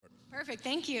Perfect,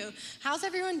 thank you. How's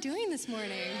everyone doing this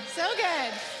morning? So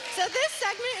good. So this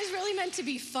segment is really meant to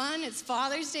be fun. It's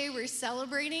Father's Day, we're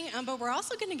celebrating, but we're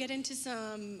also gonna get into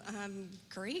some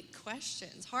great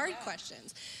questions, hard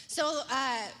questions. So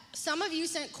some of you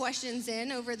sent questions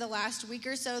in over the last week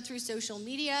or so through social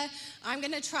media. I'm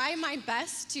gonna try my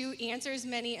best to answer as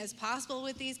many as possible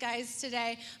with these guys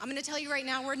today. I'm gonna tell you right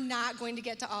now, we're not going to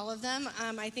get to all of them.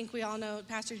 I think we all know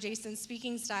Pastor Jason's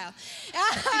speaking style.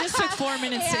 He just took 4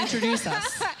 minutes to introduce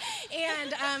us.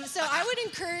 And so I would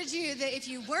encourage you that if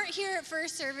you weren't here at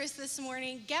first service this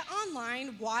morning, get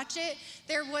online, watch it.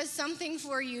 There was something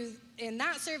for you in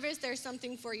that service, there's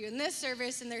something for you in this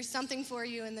service, and there's something for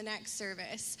you in the next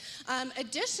service.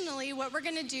 Additionally, what we're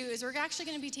gonna do is we're actually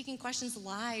gonna be taking questions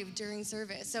live during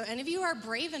service. So any of you are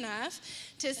brave enough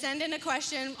to send in a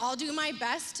question, I'll do my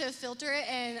best to filter it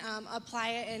and apply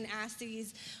it and ask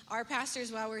our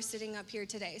pastors while we're sitting up here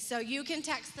today. So you can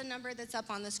text the number that's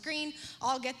up on the screen.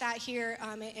 I'll get that here.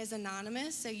 It is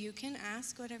anonymous, so you can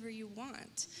ask whatever you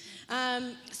want.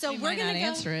 So we we're might gonna not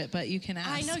answer it, but you can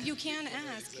ask. I know you can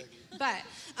ask, but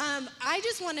I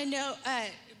just want to know,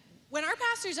 when our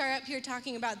pastors are up here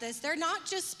talking about this, they're not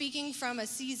just speaking from a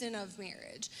season of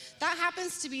marriage. That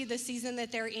happens to be the season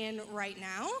that they're in right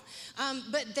now,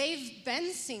 but they've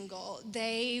been single.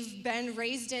 They've been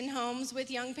raised in homes with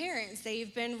young parents.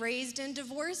 They've been raised in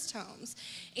divorced homes.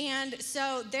 And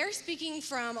so they're speaking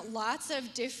from lots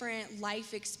of different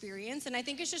life experience, and I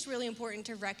think it's just really important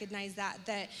to recognize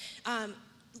that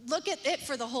look at it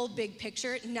for the whole big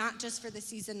picture, not just for the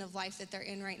season of life that they're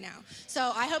in right now.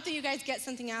 So I hope that you guys get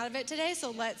something out of it today,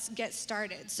 so let's get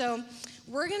started. So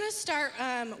we're gonna start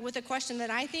with a question that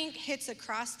I think hits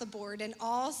across the board in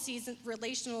all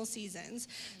relational seasons.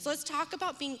 So let's talk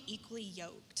about being equally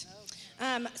yoked.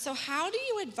 So how do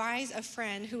you advise a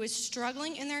friend who is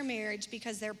struggling in their marriage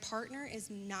because their partner is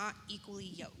not equally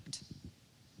yoked?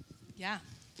 Yeah.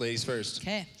 Ladies first.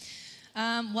 Okay.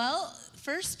 Well,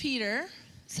 1 Peter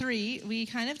 3, we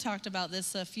kind of talked about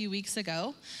this a few weeks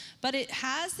ago, but it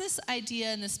has this idea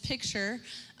and this picture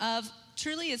of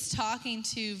truly it's talking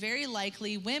to very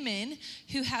likely women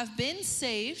who have been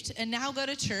saved and now go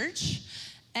to church,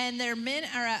 and their men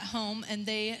are at home and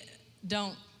they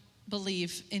don't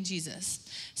believe in Jesus.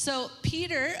 So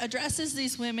Peter addresses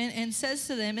these women and says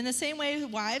to them, in the same way,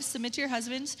 wives, submit to your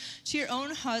husbands, to your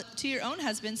own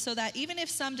husbands, so that even if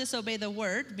some disobey the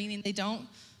word, meaning they don't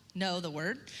know the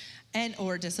word,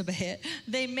 or disobey it,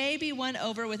 they may be won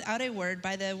over without a word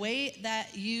by the way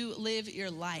that you live your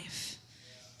life.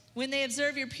 When they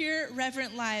observe your pure,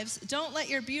 reverent lives, don't let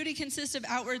your beauty consist of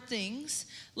outward things,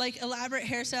 like elaborate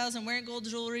hairstyles and wearing gold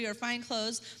jewelry or fine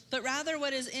clothes, but rather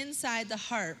what is inside the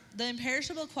heart, the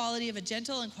imperishable quality of a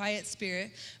gentle and quiet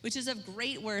spirit, which is of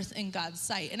great worth in God's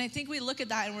sight. And I think we look at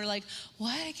that and we're like,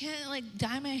 what? I can't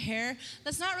dye my hair?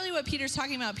 That's not really what Peter's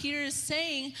talking about. Peter is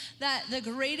saying that the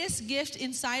greatest gift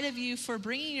inside of you for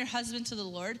bringing your husband to the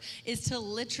Lord is to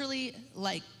literally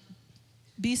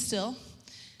be still,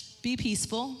 be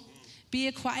peaceful, be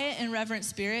a quiet and reverent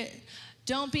spirit.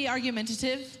 Don't be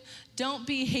argumentative. Don't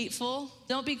be hateful.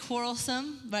 Don't be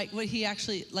quarrelsome. Like what he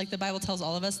actually, the Bible tells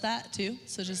all of us that too.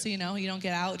 So just so you know, you don't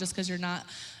get out just because you're not,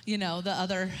 the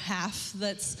other half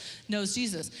that knows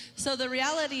Jesus. So the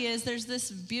reality is there's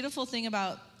this beautiful thing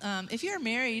about if you're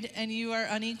married and you are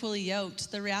unequally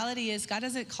yoked, the reality is God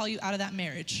doesn't call you out of that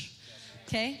marriage,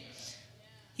 okay?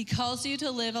 He calls you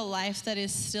to live a life that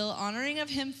is still honoring of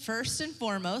him first and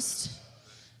foremost,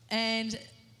 and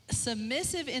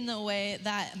submissive in the way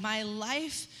that my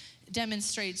life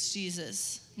demonstrates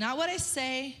Jesus. Not what I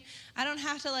say. I don't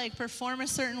have to perform a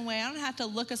certain way. I don't have to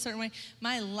look a certain way.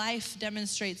 My life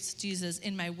demonstrates Jesus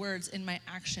in my words, in my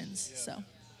actions. Yeah. So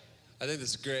I think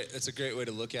that's great. It's a great way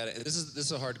to look at it. And this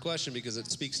is a hard question because it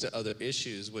speaks to other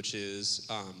issues, which is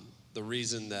the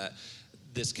reason that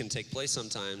this can take place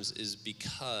sometimes is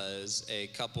because a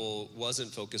couple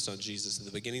wasn't focused on Jesus at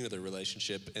the beginning of their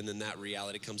relationship, and then that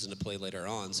reality comes into play later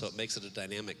on. So it makes it a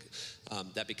dynamic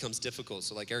that becomes difficult.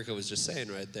 So like Erica was just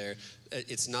saying right there,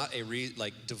 it's not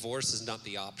divorce is not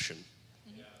the option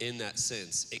in that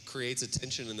sense. It creates a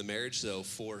tension in the marriage though,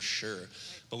 for sure.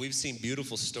 But we've seen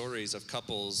beautiful stories of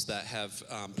couples that have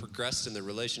progressed in their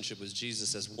relationship with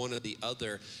Jesus as one or the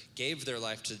other gave their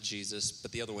life to Jesus,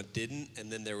 but the other one didn't.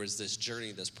 And then there was this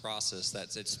journey, this process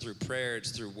it's through prayer, it's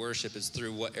through worship, it's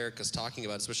through what Erica's talking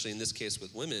about, especially in this case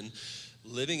with women,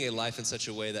 living a life in such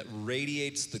a way that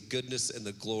radiates the goodness and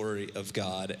the glory of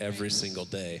God every single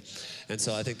day. And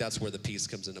so I think that's where the peace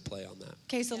comes into play on that.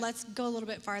 Okay, so let's go a little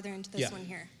bit farther into this one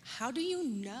here. How do you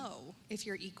know if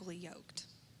you're equally yoked?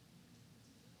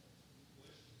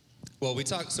 Well,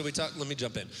 let me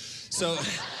jump in. So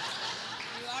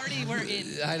You already were in.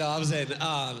 I know, I was in.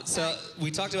 So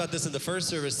we talked about this in the first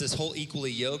service, this whole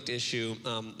equally yoked issue.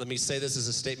 Let me say this as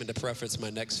a statement to preface my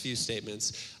next few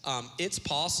statements. It's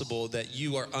possible that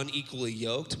you are unequally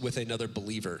yoked with another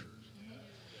believer.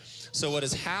 So what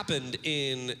has happened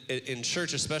in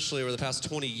church, especially over the past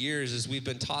 20 years, is we've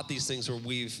been taught these things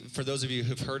where for those of you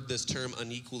who've heard this term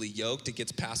unequally yoked, it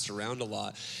gets passed around a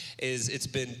lot, is it's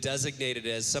been designated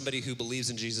as somebody who believes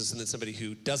in Jesus and then somebody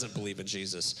who doesn't believe in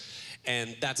Jesus.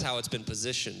 And that's how it's been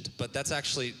positioned. But that's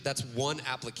one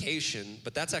application,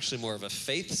 but that's actually more of a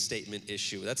faith statement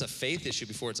issue. That's a faith issue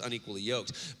before it's unequally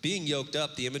yoked. Being yoked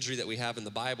up, the imagery that we have in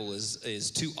the Bible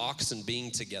is two oxen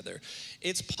being together.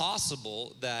 It's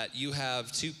possible that you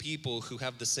have two people who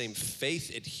have the same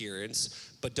faith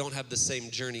adherence, but don't have the same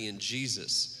journey in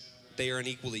Jesus. They are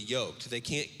unequally yoked. They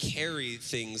can't carry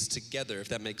things together, if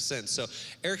that makes sense. So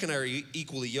Eric and I are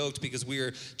equally yoked because we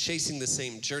are chasing the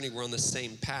same journey. We're on the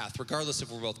same path. Regardless if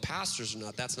we're both pastors or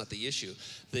not, that's not the issue.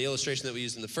 The illustration that we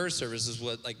used in the first service is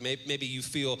what, like, maybe you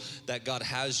feel that God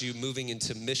has you moving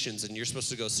into missions and you're supposed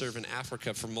to go serve in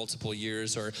Africa for multiple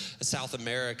years, or South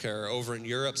America, or over in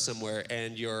Europe somewhere,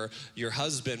 and your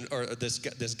husband or this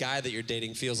guy that you're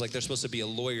dating feels like they're supposed to be a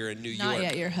lawyer in New York. Not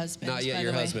yet your husband. Not yet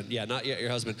your husband. Yeah, not yet your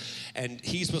husband. And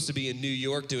he's supposed to be in New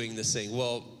York doing this thing.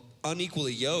 Well,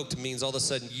 unequally yoked means all of a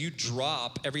sudden you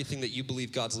drop everything that you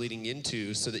believe God's leading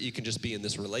into so that you can just be in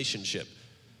this relationship.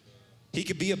 He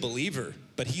could be a believer,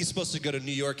 but he's supposed to go to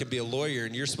New York and be a lawyer,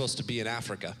 and you're supposed to be in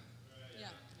Africa. Yeah.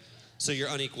 So you're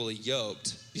unequally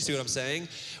yoked. You see what I'm saying?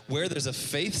 Where there's a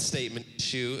faith statement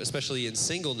issue, especially in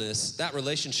singleness, that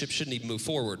relationship shouldn't even move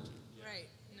forward. Right.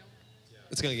 No.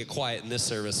 It's going to get quiet in this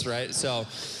service, right? So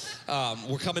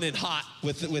we're coming in hot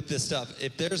with this stuff.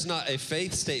 If there's not a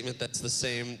faith statement that's the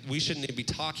same, we shouldn't even be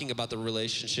talking about the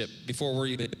relationship before we're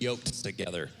even yoked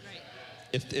together. Right.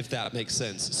 If that makes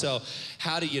sense. So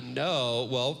how do you know?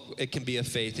 Well, it can be a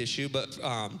faith issue, but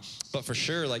for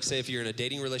sure, like, say if you're in a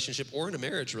dating relationship or in a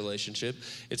marriage relationship,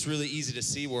 it's really easy to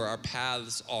see where our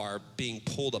paths are being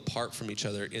pulled apart from each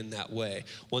other in that way.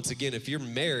 Once again, if you're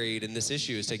married and this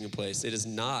issue is taking place,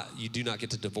 you do not get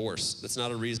to divorce. That's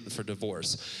not a reason for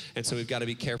divorce. And so we've got to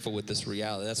be careful with this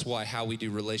reality. That's why how we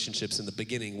do relationships in the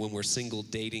beginning when we're single,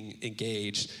 dating,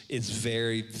 engaged is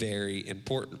very, very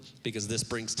important, because this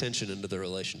brings tension into the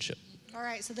relationship. All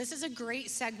right, so this is a great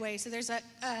segue. So there's a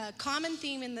common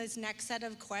theme in this next set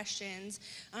of questions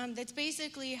that's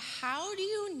basically, how do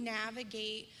you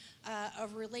navigate a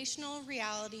relational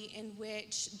reality in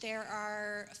which there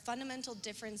are fundamental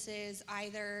differences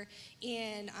either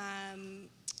in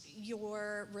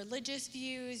your religious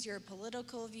views, your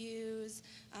political views,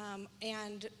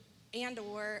 and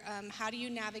or how do you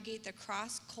navigate the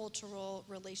cross-cultural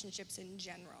relationships in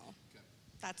general?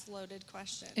 That's a loaded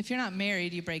question. If you're not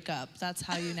married, you break up. That's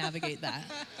how you navigate that.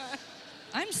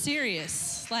 I'm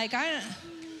serious.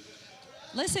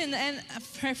 Listen, and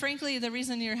frankly, the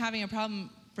reason you're having a problem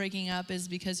breaking up is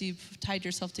because you've tied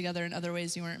yourself together in other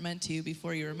ways you weren't meant to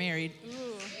before you were married.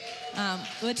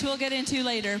 Which we'll get into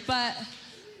later, but...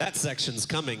 That section's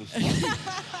coming.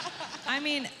 I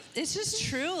mean, it's just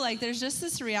true. Like, there's just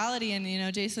this reality,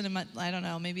 and, Jason, I don't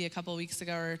know, maybe a couple weeks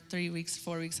ago or 3 weeks,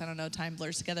 4 weeks, I don't know, time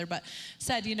blurs together, but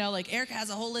said, like, Erica has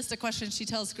a whole list of questions she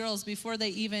tells girls before they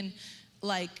even,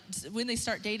 when they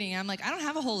start dating. I'm like, I don't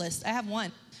have a whole list. I have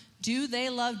one. Do they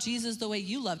love Jesus the way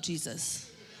you love Jesus?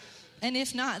 And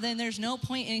if not, then there's no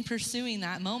point in pursuing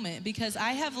that moment, because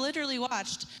I have literally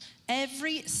watched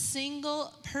every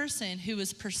single person who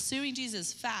was pursuing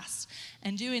Jesus fast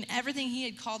and doing everything he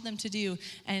had called them to do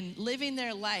and living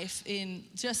their life in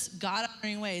just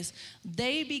God-honoring ways,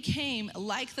 they became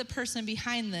like the person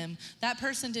behind them. That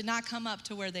person did not come up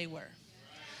to where they were.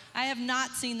 I have not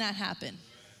seen that happen.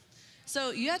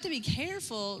 So you have to be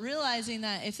careful, realizing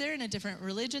that if they're in a different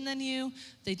religion than you,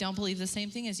 they don't believe the same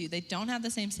thing as you. They don't have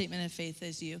the same statement of faith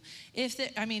as you.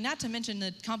 Not to mention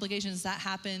the complications that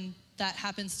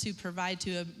happens to provide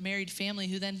to a married family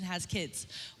who then has kids.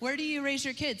 Where do you raise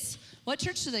your kids? What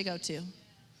church do they go to?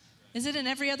 Is it an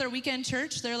every other weekend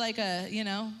church? They're like a,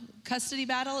 custody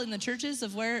battle in the churches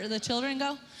of where the children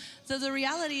go. So the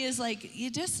reality is,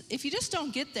 if you just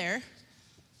don't get there,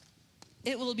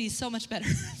 it will be so much better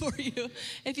for you.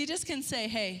 If you just can say,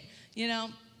 hey,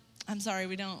 I'm sorry,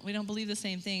 we don't believe the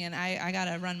same thing, and I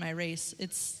gotta run my race.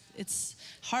 It's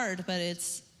hard, but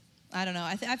I don't know.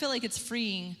 I feel like it's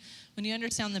freeing when you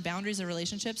understand the boundaries of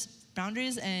relationships,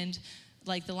 and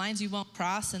the lines you won't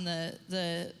cross, and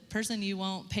the person you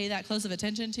won't pay that close of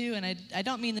attention to. And I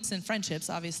don't mean this in friendships,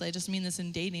 obviously. I just mean this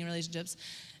in dating relationships.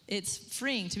 It's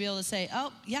freeing to be able to say,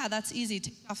 oh, yeah, that's easy.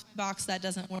 Take off the box, that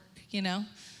doesn't work,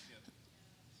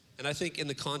 And I think in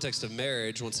the context of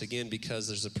marriage, once again, because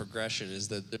there's a progression, is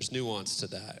that there's nuance to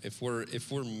that. If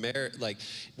we're married, like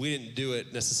we didn't do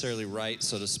it necessarily right,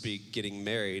 so to speak, getting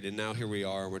married, and now here we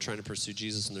are, and we're trying to pursue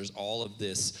Jesus, and there's all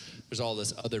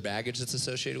this other baggage that's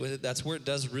associated with it. That's where it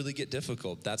does really get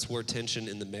difficult. That's where tension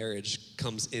in the marriage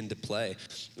comes into play,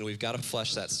 and we've got to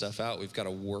flesh that stuff out. We've got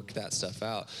to work that stuff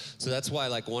out. So that's why,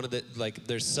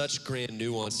 there's such grand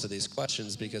nuance to these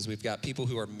questions, because we've got people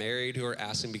who are married who are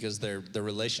asking because their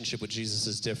relationship with Jesus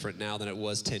is different now than it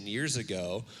was 10 years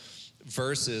ago,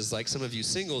 versus like some of you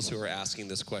singles who are asking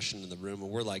this question in the room, and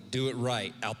we're like, do it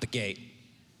right out the gate.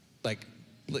 Like,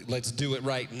 let's do it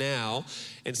right now,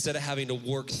 instead of having to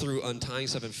work through untying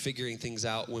stuff and figuring things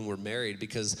out when we're married.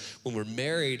 Because when we're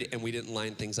married and we didn't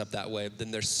line things up that way, then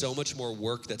there's so much more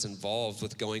work that's involved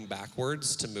with going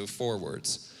backwards to move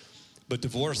forwards. But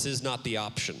divorce is not the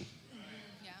option.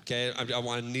 Okay,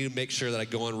 I need to make sure that I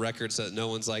go on record so that no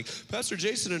one's like, Pastor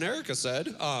Jason and Erica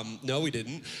said. No, we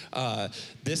didn't.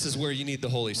 This is where you need the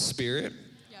Holy Spirit.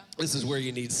 Yeah. This is where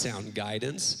you need sound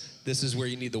guidance. This is where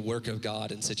you need the work of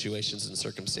God in situations and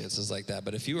circumstances like that.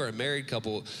 But if you are a married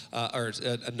couple or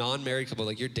a non-married couple,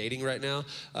 like you're dating right now,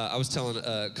 I was telling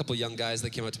a couple young guys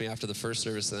that came up to me after the first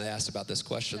service and they asked about this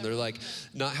question. They're like,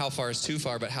 not how far is too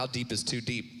far, but how deep is too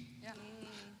deep?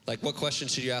 Like, what question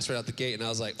should you ask right out the gate? And I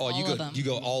was like, you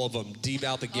go all of them, deep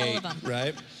out the gate,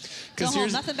 right? Go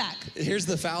home, nothing back. Here's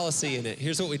the fallacy in it.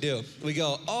 Here's what we do. We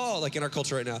go, like in our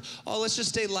culture right now, let's just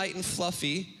stay light and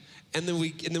fluffy, and then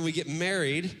we get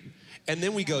married, and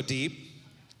then we go deep,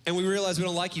 and we realize we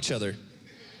don't like each other.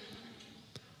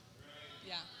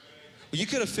 Yeah. Well, you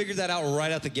could have figured that out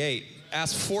right out the gate.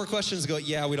 Ask 4 questions, go,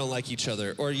 yeah, we don't like each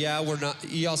other, or yeah, we're not.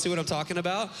 Y'all see what I'm talking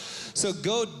about? So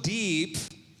go deep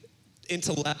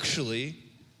intellectually,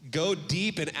 go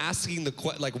deep in asking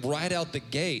right out the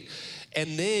gate,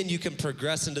 and then you can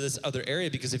progress into this other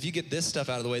area, because if you get this stuff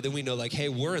out of the way, then we know like, hey,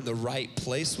 we're in the right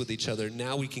place with each other.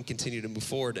 Now we can continue to move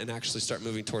forward and actually start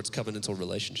moving towards covenantal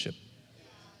relationship.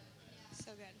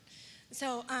 So good.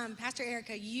 So Pastor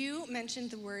Erica, you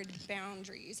mentioned the word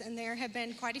boundaries, and there have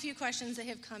been quite a few questions that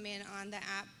have come in on the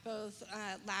app, both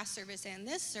last service and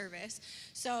this service.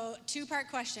 So 2-part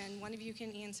question, one of you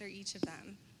can answer each of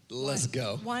them. Let's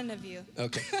go. One of you.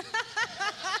 Okay.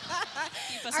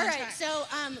 All right, so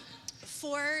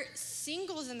for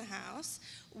singles in the house,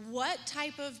 what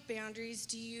type of boundaries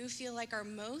do you feel like are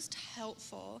most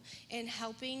helpful in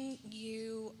helping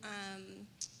you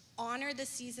honor the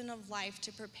season of life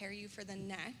to prepare you for the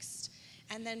next?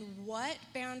 And then what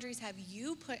boundaries have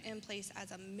you put in place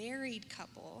as a married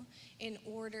couple in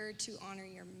order to honor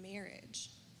your marriage?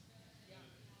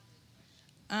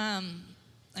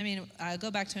 I'll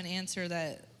go back to an answer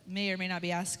that may or may not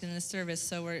be asked in this service.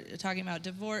 So we're talking about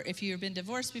divorce. If you've been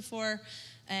divorced before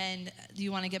and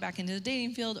you want to get back into the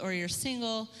dating field, or you're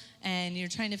single and you're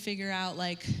trying to figure out,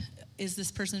 like, is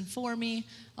this person for me?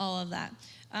 All of that.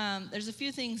 There's a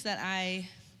few things that I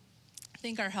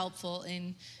think are helpful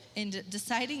in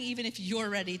deciding even if you're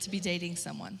ready to be dating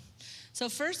someone. So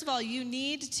first of all, you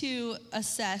need to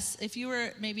assess, if you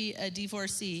were maybe a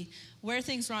divorcee, where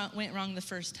things went wrong the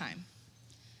first time.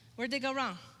 Where'd they go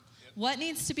wrong? Yep. What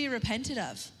needs to be repented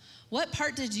of? What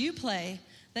part did you play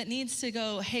that needs to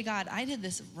go, hey, God, I did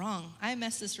this wrong. I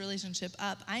messed this relationship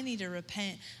up. I need to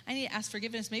repent. I need to ask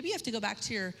forgiveness. Maybe you have to go back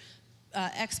to your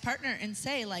ex-partner and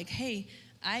say, like, hey,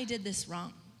 I did this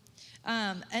wrong.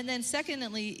 And then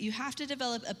secondly, you have to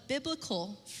develop a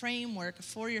biblical framework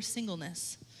for your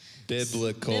singleness.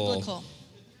 Biblical.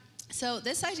 So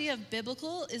this idea of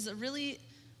biblical is a really,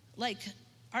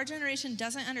 our generation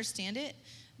doesn't understand it.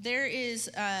 There is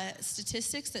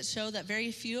statistics that show that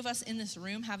very few of us in this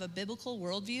room have a biblical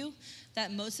worldview,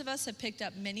 that most of us have picked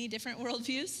up many different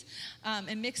worldviews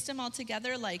and mixed them all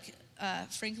together,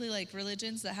 frankly, like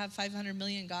religions that have 500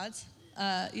 million gods,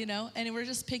 and we're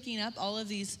just picking up all of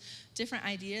these different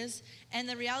ideas. And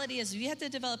the reality is we have to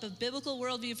develop a biblical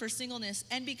worldview for singleness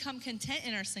and become content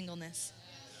in our singleness.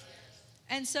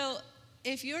 And so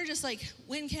if you're just like,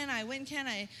 when can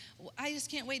I? I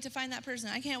just can't wait to find that person.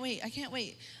 I can't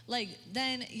wait.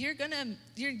 Then you're gonna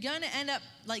end up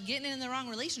getting in the wrong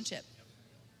relationship.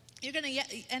 You're gonna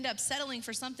end up settling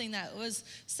for something that was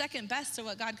second best to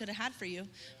what God could have had for you,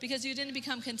 because you didn't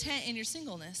become content in your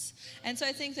singleness. And so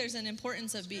I think there's an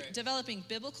importance of developing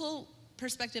biblical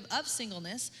perspective of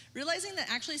singleness, realizing that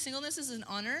actually singleness is an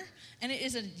honor and it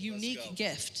is a unique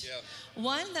gift. Yeah.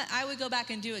 One that I would go back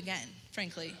and do again,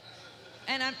 frankly.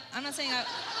 And I'm not saying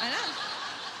I know.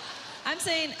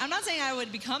 I'm not saying I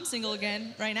would become single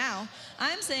again right now.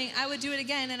 I'm saying I would do it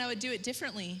again, and I would do it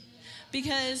differently,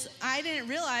 because I didn't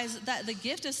realize that the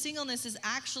gift of singleness is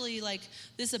actually like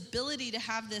this ability to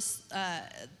have this,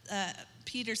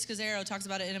 Peter Scazzaro talks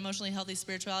about it in Emotionally Healthy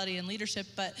Spirituality and Leadership,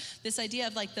 but this idea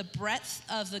of like the breadth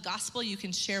of the gospel you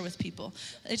can share with people.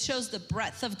 It shows the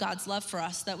breadth of God's love for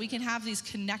us, that we can have these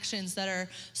connections that are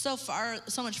so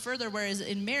much further, whereas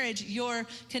in marriage, your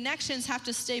connections have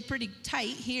to stay pretty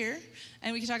tight here,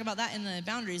 and we can talk about that in the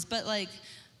boundaries, but like,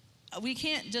 we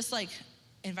can't just like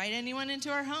invite anyone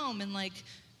into our home and like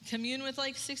commune with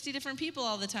like 60 different people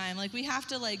all the time. Like, we have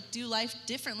to like do life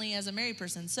differently as a married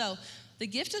person. So the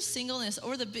gift of singleness,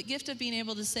 or the gift of being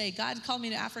able to say, God called me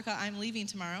to Africa, I'm leaving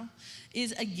tomorrow,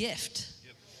 is a gift.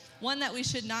 Yep. One that we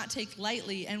should not take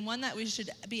lightly, and one that we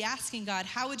should be asking God,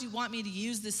 how would you want me to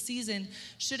use this season?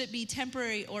 Should it be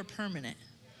temporary or permanent?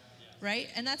 Right?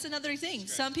 And that's another thing.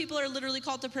 Some people are literally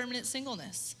called to permanent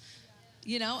singleness.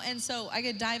 You know, and so I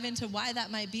could dive into why that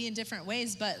might be in different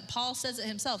ways, but Paul says it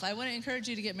himself. I wouldn't encourage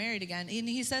you to get married again. And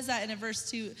he says that in a verse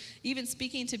 2, even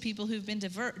speaking to people who've been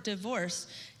divorced,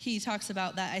 he talks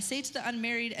about that. I say to the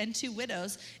unmarried and to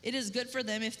widows, it is good for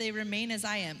them if they remain as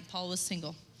I am. Paul was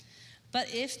single.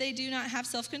 But if they do not have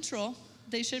self-control,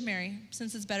 they should marry,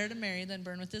 since it's better to marry than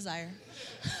burn with desire.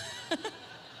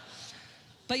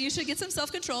 But you should get some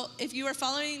self-control. If you are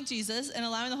following Jesus and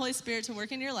allowing the Holy Spirit to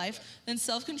work in your life, then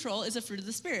self-control is a fruit of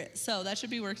the Spirit. So that should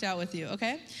be worked out with you,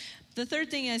 okay? The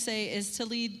third thing I say is to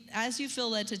lead, as you feel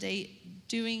led to date,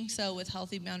 doing so with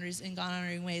healthy boundaries in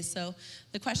God-honoring ways. So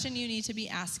the question you need to be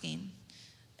asking,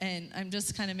 and I'm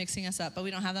just kind of mixing us up, but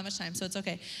we don't have that much time, so it's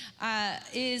okay,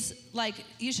 is like,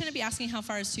 you shouldn't be asking how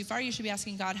far is too far. You should be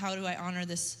asking God, how do I honor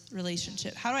this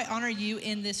relationship? How do I honor you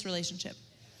in this relationship?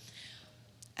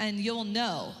 And you'll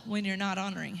know when you're not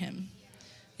honoring him.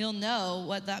 You'll know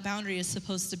what that boundary is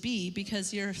supposed to be,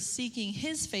 because you're seeking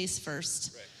his face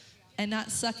first and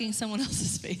not sucking someone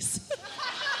else's face.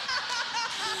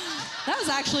 That was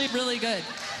actually really good.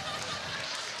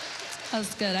 That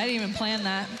was good. I didn't even plan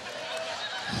that.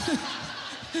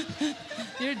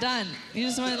 You're done. You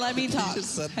just want to let me talk. You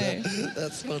just said that.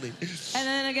 That's funny. And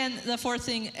then again, the fourth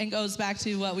thing, and goes back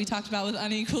to what we talked about with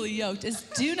unequally yoked, is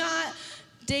do not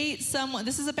date someone.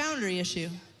 This is a boundary issue.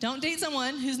 Don't date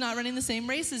someone who's not running the same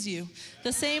race as you,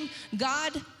 the same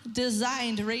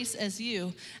God-designed race as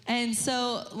you. And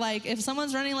so, like, if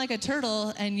someone's running like a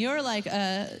turtle and you're like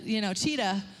a,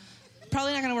 cheetah,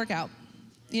 probably not going to work out.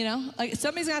 Like,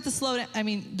 somebody's going to have to slow down. I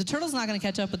mean, the turtle's not going to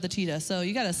catch up with the cheetah, so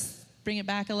you got to bring it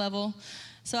back a level.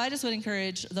 So I just would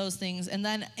encourage those things. And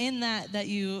then in that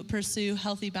you pursue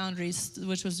healthy boundaries,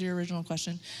 which was your original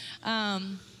question.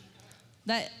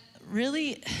 That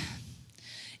really,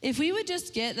 if we would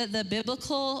just get that the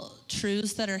biblical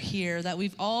truths that are here that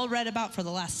we've all read about for the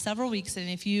last several weeks, and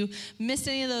if you missed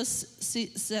any of those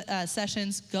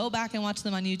sessions, go back and watch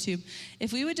them on YouTube.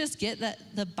 If we would just get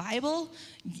that the Bible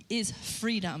is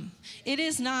freedom. It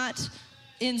is not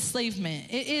enslavement.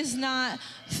 It is not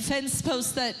fence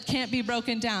posts that can't be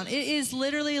broken down. It is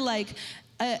literally like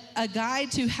a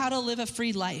guide to how to live a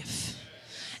free life.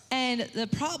 And the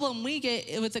problem we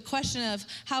get with the question of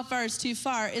how far is too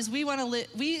far is we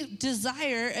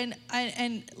desire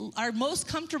and are most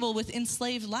comfortable with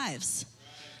enslaved lives.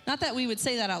 Not that we would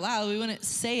say that out loud, we wouldn't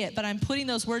say it, but I'm putting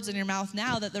those words in your mouth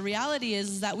now, that the reality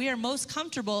is that we are most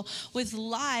comfortable with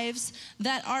lives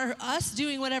that are us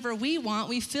doing whatever we want.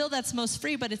 We feel that's most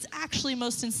free, but it's actually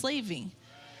most enslaving.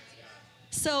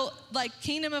 So, like,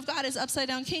 kingdom of God is upside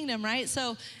down kingdom, right?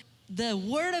 So the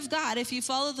Word of God, if you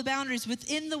follow the boundaries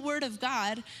within the Word of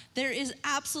God, there is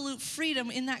absolute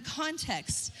freedom in that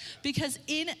context. Because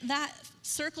in that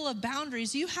circle of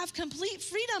boundaries, you have complete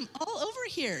freedom all over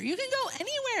here. You can go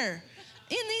anywhere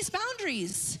in these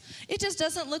boundaries. It just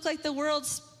doesn't look like the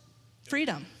world's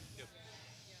freedom.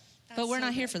 But we're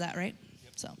not here for that, right?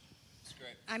 So.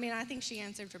 I mean, I think she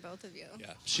answered for both of you.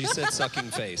 Yeah, she said sucking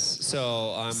face,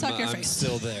 so I'm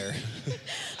still there.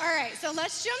 All right, so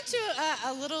let's jump to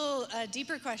a little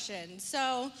deeper question.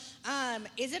 So,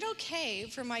 is it okay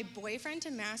for my boyfriend to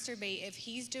masturbate if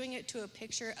he's doing it to a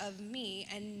picture of me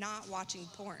and not watching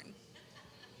porn?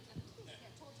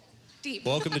 Deep.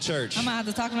 Welcome to church. I'm gonna have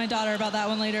to talk to my daughter about that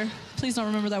one later. Please don't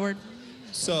remember that word.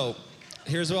 So,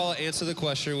 here's what I'll answer the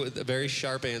question with a very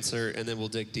sharp answer, and then we'll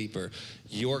dig deeper.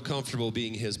 You're comfortable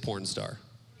being his porn star.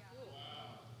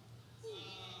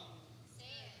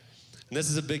 And this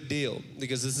is a big deal,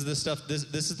 because this is the stuff. This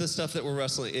is the stuff that we're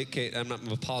wrestling. Kate, I'm not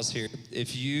gonna pause here.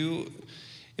 If you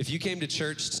came to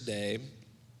church today,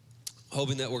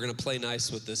 hoping that we're gonna play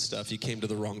nice with this stuff, you came to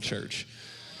the wrong church.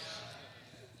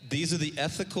 These are the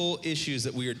ethical issues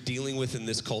that we are dealing with in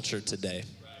this culture today.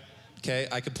 Okay,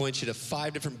 I could point you to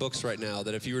 5 different books right now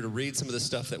that if you were to read some of the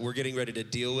stuff that we're getting ready to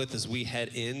deal with as we head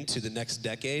into the next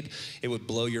decade, it would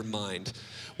blow your mind.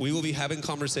 We will be having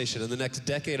conversation in the next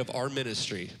decade of our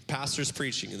ministry, pastors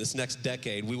preaching in this next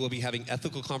decade, we will be having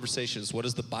ethical conversations. What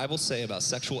does the Bible say about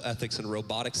sexual ethics and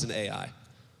robotics and AI?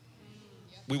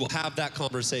 We will have that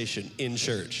conversation in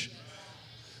church.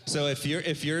 So if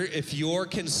you're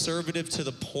conservative to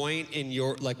the point in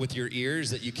your, like with your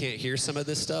ears, that you can't hear some of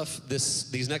this stuff,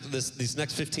 these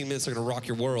next 15 minutes are going to rock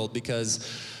your world, because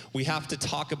we have to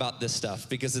talk about this stuff,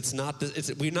 because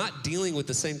we're not dealing with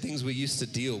the same things we used to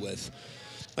deal with.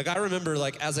 Like I remember,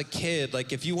 like as a kid,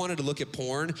 like if you wanted to look at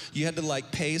porn, you had to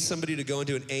like pay somebody to go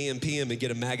into an AM PM and get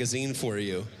a magazine for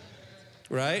you,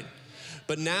 right?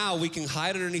 But now we can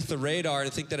hide underneath the radar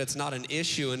and think that it's not an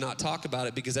issue and not talk about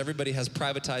it, because everybody has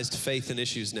privatized faith and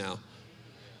issues now.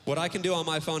 What I can do on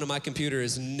my phone and my computer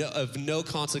is of no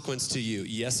consequence to you.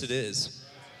 Yes, it is.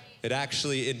 It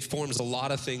actually informs a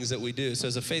lot of things that we do. So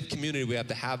as a faith community, we have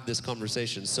to have this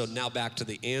conversation. So now back to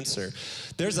the answer.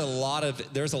 There's a lot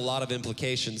of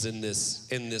implications in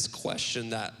this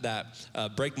question that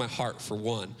break my heart. For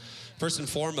one, first and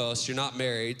foremost, you're not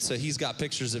married, so he's got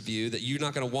pictures of you that you're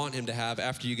not going to want him to have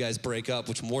after you guys break up,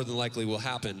 which more than likely will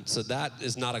happen. So that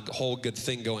is not a whole good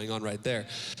thing going on right there.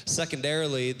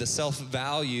 Secondarily, the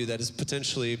self-value that is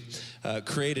potentially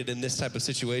created in this type of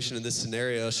situation, in this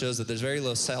scenario, shows that there's very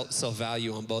low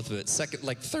self-value on both of it.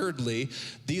 Thirdly,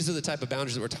 these are the type of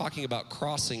boundaries that we're talking about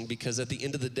crossing, because at the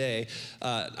end of the day,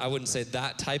 I wouldn't say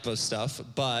that type of stuff,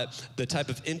 but the type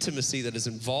of intimacy that is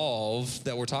involved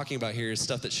that we're talking about here is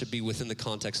stuff that should be within the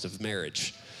context of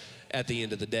marriage at the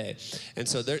end of the day. And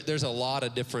so there's a lot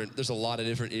of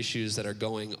different issues that are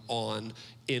going on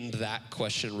in that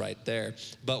question right there.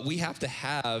 But we have to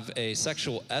have a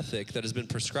sexual ethic that has been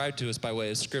prescribed to us by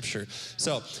way of Scripture.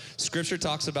 So Scripture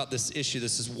talks about this issue,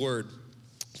 this is word,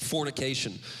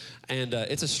 fornication. And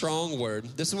it's a strong word.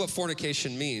 This is what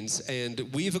fornication means. And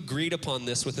we've agreed upon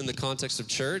this within the context of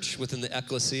church, within the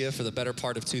ecclesia, for the better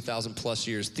part of 2,000 plus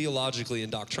years, theologically and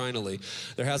doctrinally.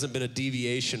 There hasn't been a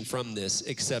deviation from this,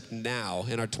 except now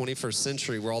in our 21st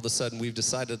century, where all of a sudden we've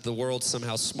decided that the world's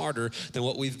somehow smarter than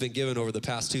what we've been given over the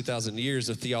past 2,000 years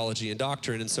of theology and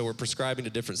doctrine. And so we're prescribing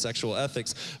to different sexual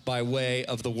ethics by way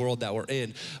of the world that we're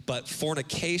in. But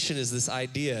fornication is this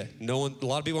idea. A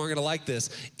lot of people aren't going to like this.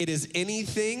 It is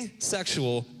anything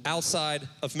sexual outside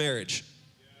of marriage.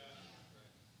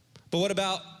 But what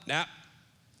about that?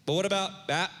 But what about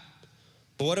that?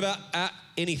 But what about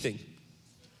anything?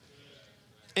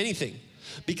 Anything.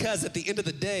 Because at the end of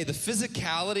the day, the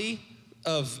physicality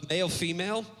of male,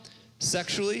 female,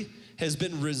 sexually, has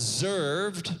been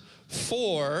reserved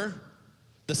for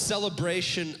the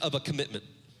celebration of a commitment.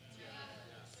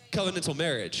 Covenantal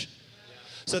marriage.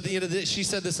 So at the end of this, she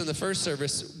said this in the first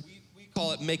service,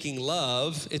 call it making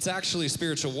love. It's actually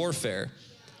spiritual warfare.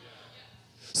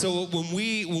 So when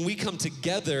we come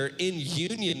together in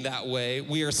union that way,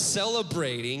 we are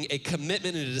celebrating a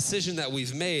commitment and a decision that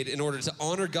we've made in order to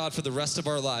honor God for the rest of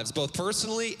our lives, both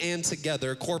personally and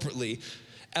together corporately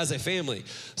as a family.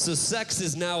 So sex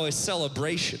is now a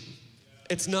celebration.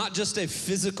 It's not just a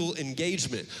physical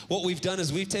engagement. What we've done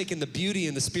is we've taken the beauty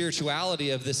and the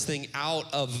spirituality of this thing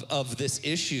out of this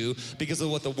issue because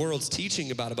of what the world's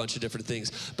teaching about a bunch of different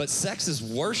things. But sex is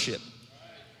worship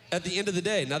at the end of the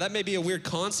day. Now that may be a weird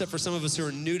concept for some of us who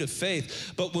are new to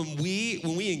faith, but when we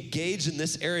engage in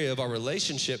this area of our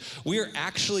relationship, we are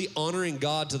actually honoring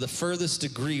God to the furthest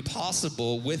degree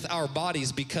possible with our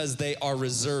bodies, because they are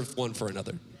reserved one for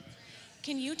another.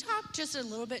 Can you talk just a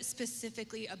little bit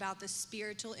specifically about the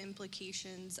spiritual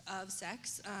implications of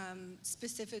sex,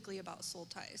 specifically about soul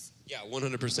ties? Yeah,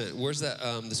 100%. Where's that?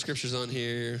 The scripture's on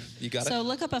here. You got it? So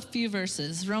look up a few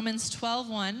verses. Romans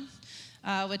 12:1,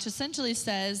 which essentially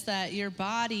says that your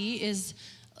body is,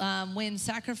 when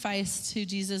sacrificed to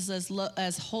Jesus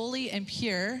as holy and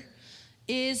pure,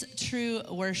 is true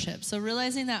worship. So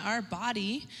realizing that our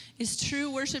body is true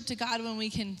worship to God when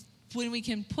we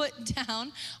can put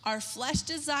down our flesh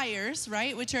desires,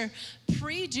 right, which are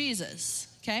pre-Jesus,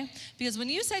 okay? Because when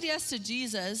you said yes to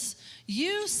Jesus,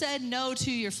 you said no to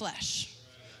your flesh,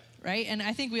 right? And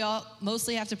I think we all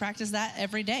mostly have to practice that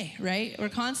every day, right? We're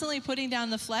constantly putting down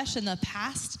the flesh and the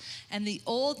past and the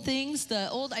old things, the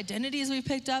old identities we've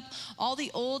picked up, all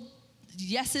the old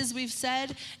yeses we've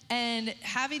said, and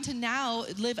having to now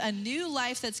live a new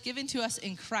life that's given to us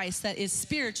in Christ that is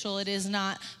spiritual, it is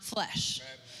not flesh.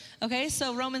 Okay,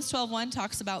 so Romans 12:1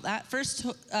 talks about that. First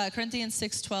Corinthians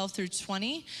 6:12 through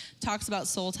 20 talks about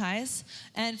soul ties.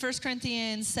 And 1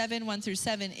 Corinthians 7:1 through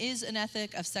 7 is an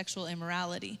ethic of sexual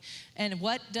immorality. And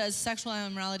what does sexual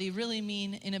immorality really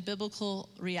mean in a biblical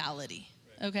reality?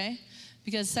 Okay?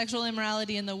 Because sexual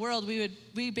immorality in the world,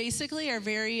 we basically are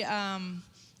very,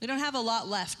 we don't have a lot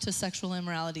left to sexual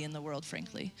immorality in the world,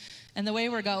 frankly. And the way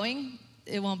we're going,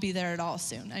 it won't be there at all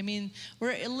soon. I mean,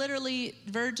 we're literally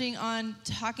verging on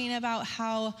talking about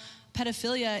how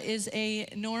pedophilia is a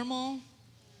normal,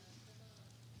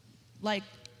 like,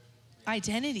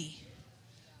 identity.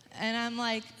 And I'm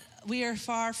like, we are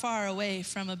far, far away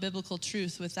from a biblical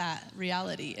truth with that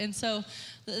reality. And so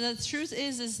the truth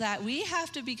is that we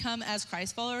have to become, as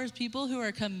Christ followers, people who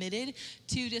are committed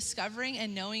to discovering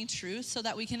and knowing truth so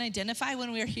that we can identify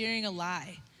when we are hearing a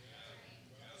lie.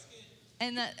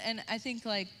 And I think,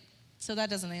 like, so that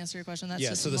doesn't answer your question. That's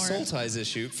just so the more soul ties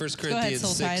issue, 1 Go ahead, Corinthians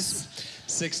soul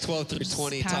 6:12 through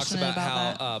 20 talks passionate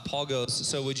about about how Paul goes,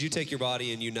 so would you take your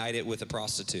body and unite it with a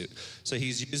prostitute? So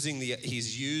he's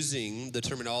using the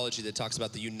terminology that talks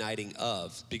about the uniting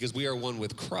of, because we are one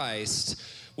with Christ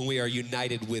when we are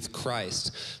united with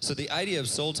Christ. So the idea of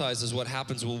soul ties is what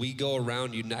happens when we go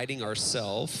around uniting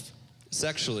ourselves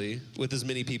sexually with as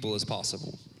many people as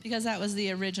possible. Because that was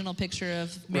the original picture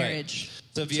of marriage.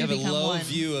 Right. So if you have a low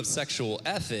view of sexual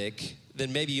ethic,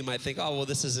 then maybe you might think, oh, well,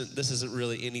 this isn't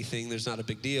really anything. There's not a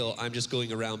big deal. I'm just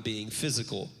going around being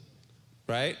physical,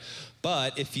 right?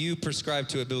 But if you prescribe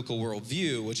to a biblical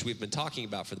worldview, which we've been talking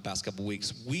about for the past couple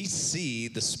weeks, we see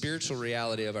the spiritual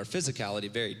reality of our physicality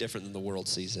very different than the world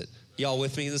sees it. Y'all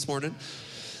with me this morning?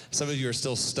 Some of you are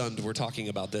still stunned we're talking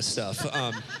about this stuff.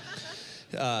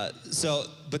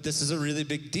 But this is a really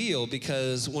big deal,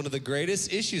 because one of the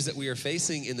greatest issues that we are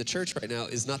facing in the church right now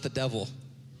is not the devil.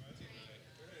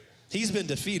 He's been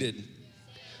defeated,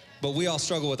 but we all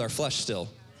struggle with our flesh still,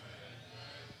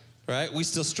 right? We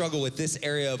still struggle with this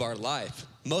area of our life.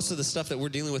 Most of the stuff that we're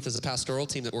dealing with as a pastoral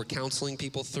team, that we're counseling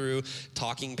people through,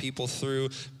 talking people through,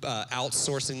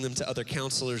 outsourcing them to other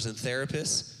counselors and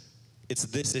therapists, it's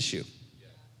this issue.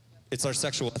 It's our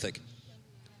sexual ethic.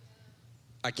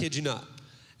 I kid you not.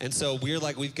 And so we're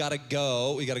like, we got to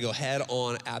go head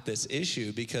on at this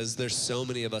issue, because there's so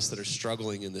many of us that are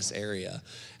struggling in this area.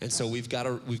 And so we've got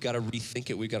to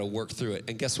rethink it. We've got to work through it.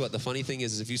 And guess what? The funny thing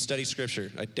is if you study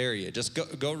scripture, I dare you, just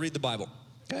go read the Bible.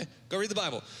 Okay? Go read the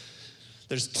Bible.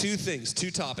 There's two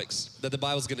topics that the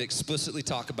Bible's going to explicitly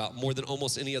talk about more than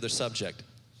almost any other subject: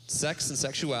 sex and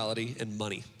sexuality, and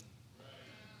money.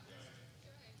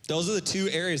 Those are the two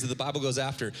areas that the Bible goes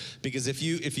after, because if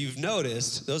you've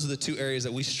noticed, those are the two areas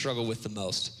that we struggle with the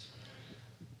most.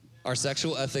 Our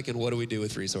sexual ethic, and what do we do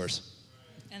with resource?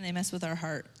 And they mess with our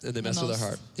heart. And they mess with our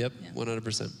heart. Yep, yeah.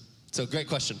 100%. So great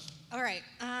question. All right,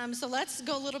 so let's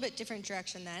go a little bit different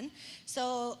direction then.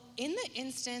 So in the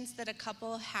instance that a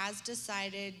couple has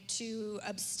decided to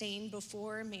abstain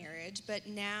before marriage, but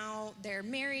now they're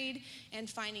married and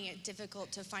finding it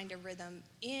difficult to find a rhythm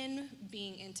in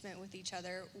being intimate with each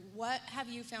other, what have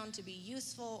you found to be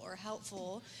useful or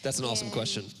helpful? That's an awesome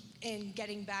question. In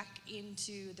getting back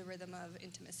into the rhythm of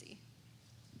intimacy?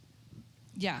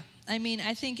 Yeah, I mean,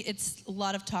 I think it's a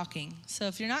lot of talking. So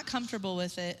if you're not comfortable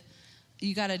with it,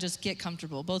 you got to just get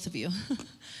comfortable, both of you.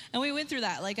 And we went through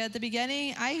that. Like at the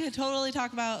beginning, I could totally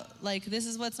talk about, like, this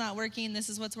is what's not working, this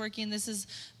is what's working, this is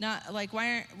not, like,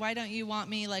 why don't you want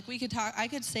me? Like, we could talk, I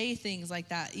could say things like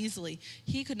that easily.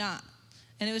 He could not.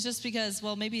 And it was just because,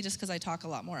 well, maybe just because I talk a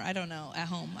lot more. I don't know, at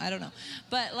home, I don't know.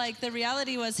 But, like, the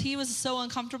reality was he was so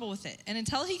uncomfortable with it. And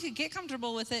until he could get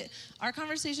comfortable with it, our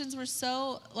conversations were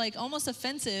so, like, almost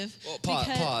offensive. Well,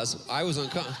 pause. I was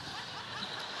uncomfortable.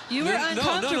 You were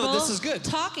uncomfortable. No, this is good.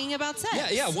 Talking about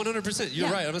sex. Yeah, 100%. You're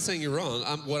right. I'm not saying you're wrong.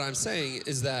 What I'm saying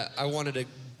is that I wanted to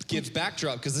give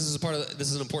backdrop, because this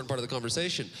is an important part of the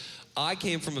conversation. I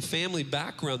came from a family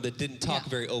background that didn't talk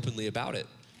very openly about it.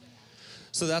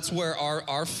 So that's where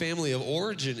our family of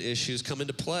origin issues come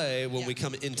into play when we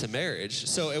come into marriage.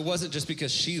 So it wasn't just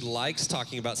because she likes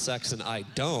talking about sex and I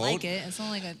don't. Like it. It's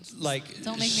not like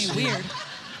don't make me weird.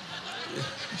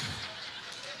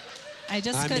 I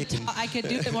could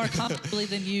do it more comfortably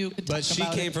than you could talk But she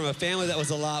came from a family that was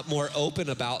a lot more open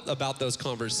about those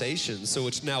conversations. So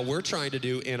which now we're trying to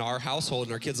do in our household,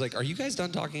 and our kids like, are you guys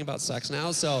done talking about sex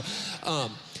now? So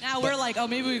now we're like, oh,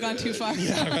 maybe we've gone too far.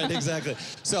 Yeah, right, exactly.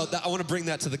 So I want to bring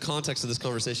that to the context of this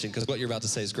conversation, because what you're about to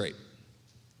say is great.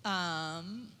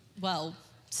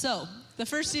 So the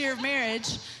first year of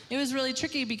marriage, it was really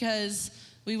tricky because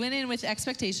we went in with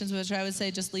expectations, which I would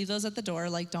say just leave those at the door.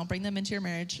 Like, don't bring them into your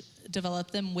marriage.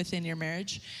 Develop them within your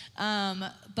marriage.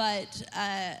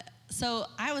 so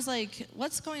I was like,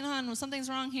 what's going on? Something's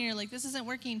wrong here. Like, this isn't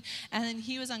working. And then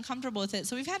he was uncomfortable with it.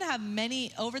 So we've had to have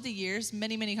over the years,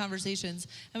 many conversations.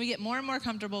 And we get more and more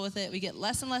comfortable with it. We get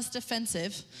less and less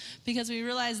defensive because we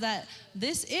realize that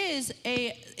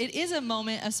it is a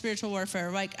moment of spiritual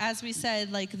warfare. Like, as we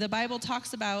said, like the Bible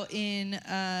talks about in,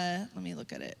 let me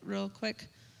look at it real quick.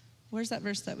 Where's that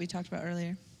verse that we talked about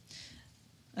earlier?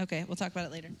 Okay, we'll talk about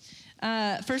it later.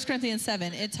 1 Corinthians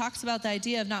 7, it talks about the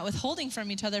idea of not withholding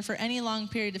from each other for any long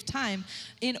period of time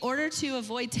in order to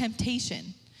avoid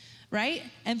temptation, right?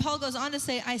 And Paul goes on to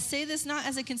say, I say this not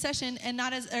as a concession and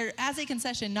as a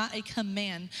concession, not a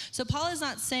command. So Paul is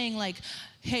not saying like,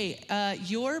 hey,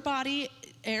 your body,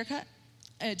 Erica,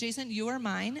 Jason, you are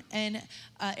mine, and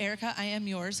Erica, I am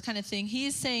yours, kind of thing.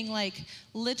 He's saying like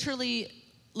literally,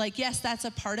 like, yes, that's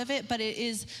a part of it, but it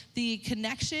is the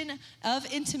connection of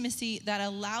intimacy that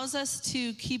allows us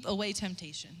to keep away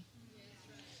temptation.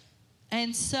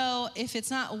 And so if it's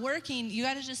not working, you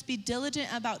got to just be diligent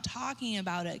about talking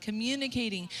about it,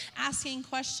 communicating, asking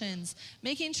questions,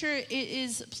 making sure it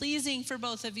is pleasing for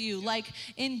both of you,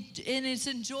 and it's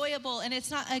enjoyable, and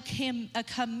it's not a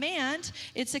command,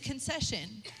 it's a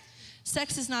concession.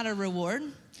 Sex is not a reward.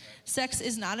 Sex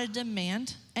is not a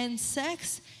demand, and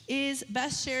sex is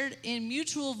best shared in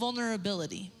mutual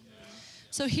vulnerability.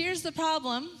 So here's the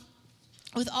problem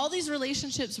with all these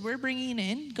relationships we're bringing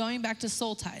in, going back to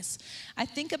soul ties. I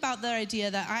think about the idea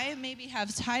that I maybe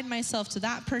have tied myself to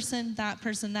that person, that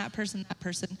person, that person, that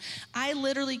person. I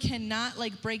literally cannot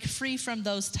break free from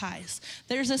those ties.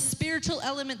 There's a spiritual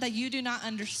element that you do not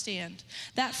understand.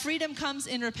 That freedom comes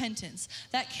in repentance.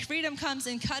 That freedom comes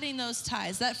in cutting those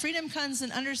ties. That freedom comes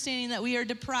in understanding that we are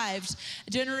depraved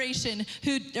generation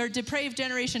depraved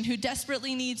generation who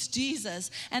desperately needs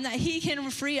Jesus, and that he can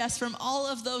free us from all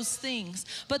of those things.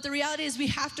 But the reality is we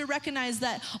have to recognize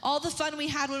that all the fun we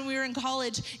had when we were in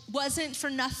college wasn't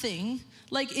for nothing.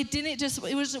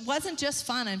 It wasn't just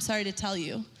fun, I'm sorry to tell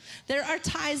you. There are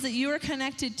ties that you are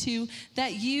connected to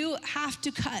that you have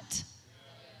to cut.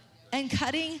 And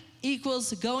cutting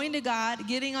equals going to God,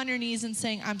 getting on your knees and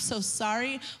saying, I'm so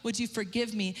sorry, would you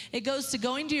forgive me? It goes to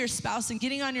going to your spouse and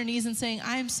getting on your knees and saying,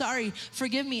 I'm sorry,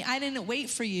 forgive me. I didn't wait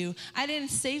for you. I didn't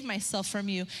save myself from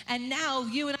you. And now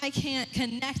you and I can't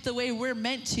connect the way we're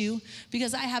meant to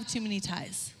because I have too many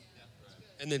ties.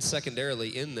 And then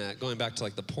secondarily in that, going back to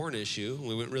the porn issue,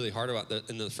 we went really hard about that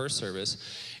in the first service,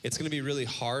 it's gonna be really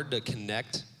hard to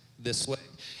connect this way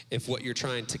if what you're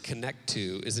trying to connect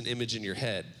to is an image in your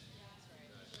head.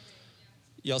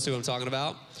 Y'all see what I'm talking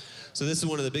about? So this is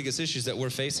one of the biggest issues that we're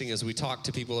facing as we talk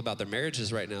to people about their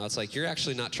marriages right now. It's like you're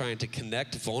actually not trying to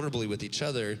connect vulnerably with each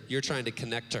other. You're trying to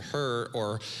connect to her,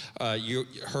 or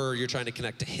you're trying to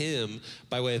connect to him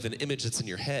by way of an image that's in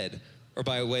your head, or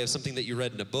by way of something that you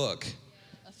read in a book.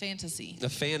 A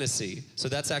fantasy. So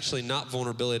that's actually not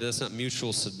vulnerability. That's not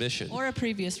mutual submission. Or a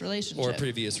previous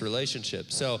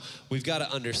relationship. So we've got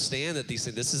to understand that these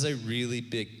things, this is a really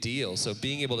big deal. So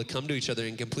being able to come to each other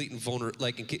in complete and vulnerable,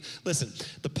 listen,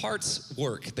 the parts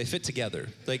work. They fit together.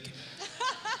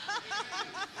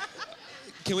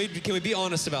 Can we be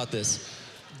honest about this?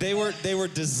 They were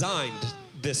designed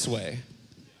this way.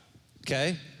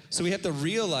 Okay? So we have to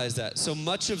realize that. So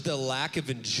much of the lack of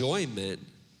enjoyment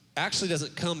actually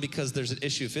doesn't come because there's an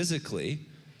issue physically.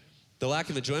 The lack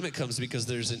of enjoyment comes because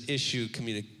there's an issue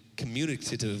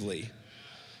communicatively.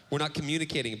 We're not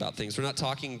communicating about things. We're not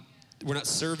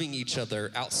serving each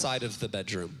other outside of the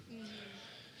bedroom.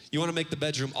 You want to make the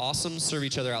bedroom awesome? Serve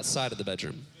each other outside of the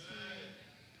bedroom.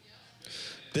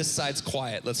 This side's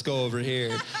quiet. Let's go over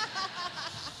here.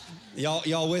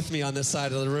 Y'all with me on this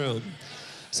side of the room?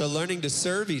 So learning to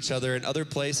serve each other in other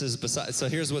places besides. So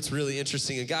here's what's really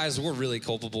interesting. And guys, we're really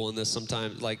culpable in this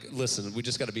sometimes. Listen, we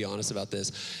just got to be honest about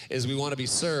this. Is we want to be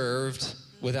served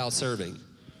without serving.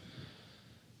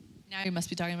 Now you must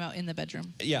be talking about in the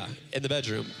bedroom. Yeah, in the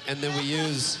bedroom. And then we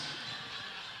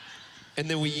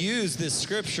use this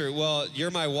scripture, well,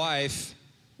 you're my wife,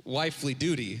 wifely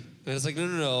duty. And it's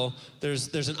no. There's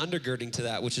an undergirding to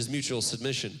that, which is mutual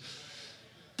submission.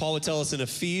 Paul would tell us in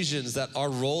Ephesians that our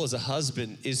role as a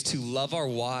husband is to love our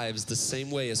wives the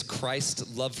same way as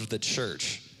Christ loved the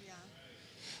church. Yeah.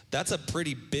 That's a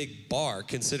pretty big bar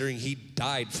considering he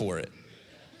died for it.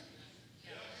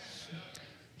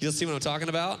 You'll see what I'm talking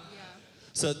about? Yeah.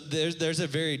 So there's a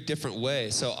very different way.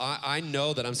 So I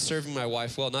know that I'm serving my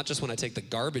wife well, not just when I take the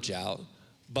garbage out,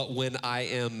 but when I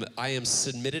am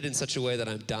submitted in such a way that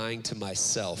I'm dying to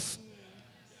myself.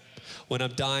 When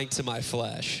I'm dying to my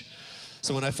flesh.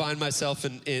 So when I find myself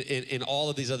in all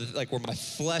of these other, where my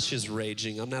flesh is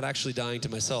raging, I'm not actually dying to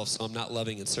myself, so I'm not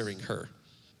loving and serving her.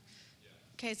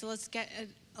 Okay, so let's get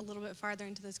a little bit farther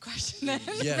into this question then.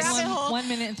 Yes. Rabbit hole. 1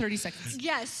 minute and 30 seconds.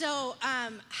 Yeah, so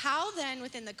how then,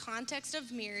 within the context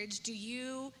of marriage, do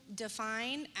you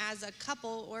define as a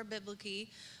couple or biblically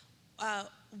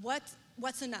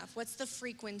what's enough? What's the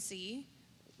frequency?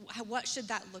 What should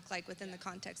that look like within the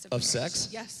context of marriage? Sex?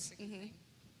 Yes. Mm-hmm.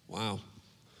 Wow.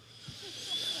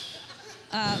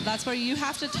 That's where you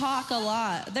have to talk a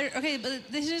lot. Okay, but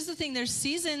here's the thing. There's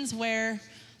seasons where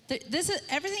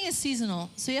everything is seasonal,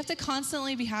 so you have to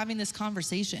constantly be having this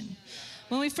conversation.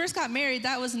 When we first got married,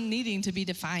 that wasn't needing to be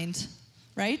defined,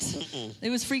 right? Mm-mm. It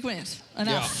was frequent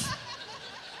enough,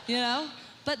 you know?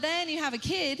 But then you have a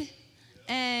kid,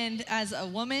 and as a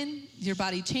woman, your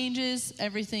body changes,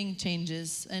 everything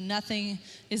changes, and nothing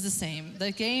is the same.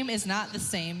 The game is not the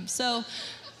same. So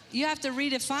you have to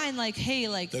redefine, like, hey,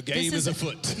 like, the game is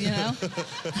afoot. You know?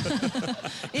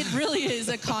 It really is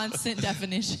a constant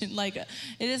definition. Like, it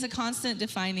is a constant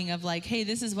defining of, like, hey,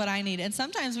 this is what I need. And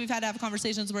sometimes we've had to have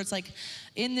conversations where it's like,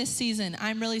 in this season,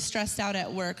 I'm really stressed out at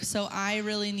work, so I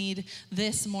really need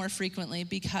this more frequently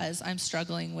because I'm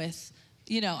struggling with,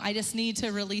 I just need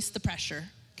to release the pressure,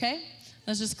 okay?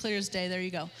 That's just clear as day. There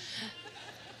you go.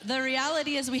 The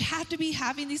reality is we have to be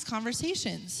having these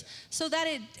conversations so that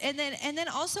and then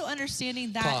also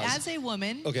understanding that Pause. as a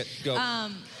woman, Okay, go.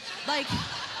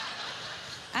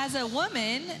 As a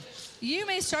woman, you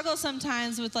may struggle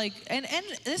sometimes with and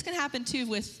this can happen too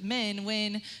with men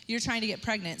when you're trying to get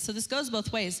pregnant. So this goes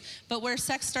both ways, but where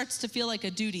sex starts to feel like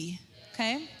a duty,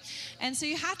 okay? And so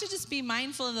you have to just be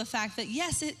mindful of the fact that,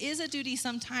 yes, it is a duty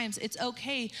sometimes. It's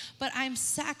okay, but I'm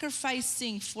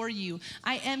sacrificing for you.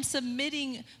 I am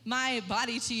submitting my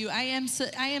body to you. I am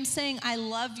saying I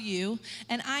love you,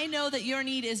 and I know that your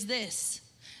need is this.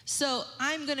 So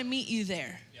I'm going to meet you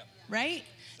there, right?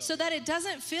 So that it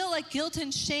doesn't feel like guilt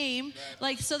and shame,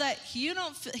 so that he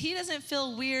doesn't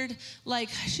feel weird, like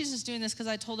she's just doing this because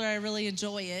I told her I really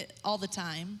enjoy it all the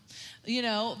time,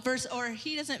 or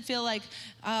he doesn't feel like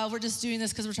we're just doing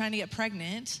this because we're trying to get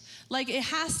pregnant. Like, it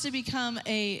has to become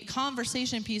a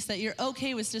conversation piece that you're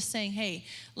okay with just saying, hey,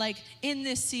 in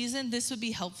this season, this would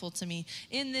be helpful to me.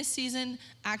 In this season,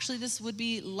 actually, this would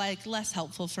be less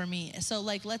helpful for me. So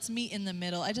let's meet in the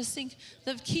middle. I just think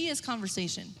the key is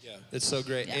conversation. Yeah, it's so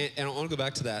great. Yeah. And I want to go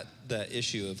back to that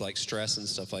issue of stress and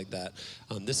stuff like that.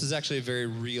 This is actually a very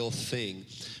real thing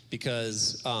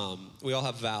because we all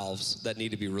have valves that need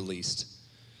to be released.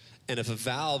 And if a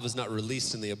valve is not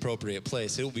released in the appropriate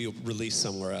place, it will be released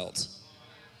somewhere else.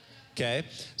 Okay?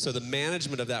 So the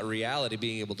management of that reality,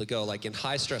 being able to go, in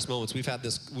high stress moments, we've had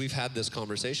this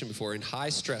conversation before. In high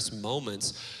stress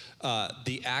moments,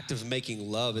 the act of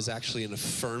making love is actually an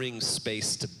affirming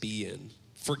space to be in.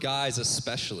 For guys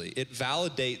especially. It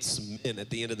validates men at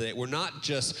the end of the day. We're not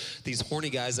just these horny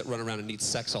guys that run around and need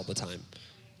sex all the time.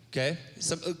 Okay?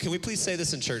 Can we please say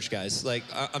this in church, guys?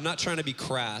 I'm not trying to be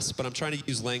crass, but I'm trying to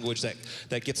use language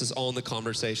that gets us all in the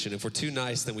conversation. If we're too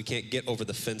nice, then we can't get over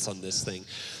the fence on this thing.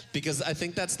 Because I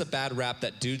think that's the bad rap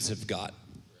that dudes have got.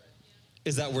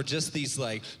 Is that we're just these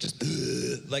like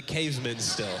cavemen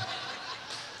still.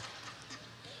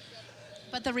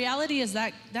 But the reality is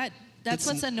that's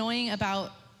what's annoying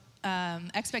about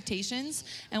expectations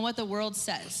and what the world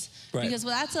says. Right. Because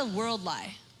that's a world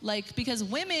lie. Because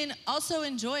women also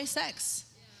enjoy sex.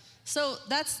 So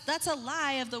that's a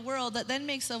lie of the world that then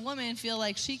makes a woman feel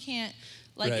like she can't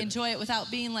enjoy it without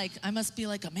being I must be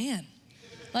like a man.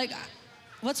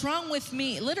 What's wrong with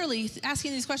me? Literally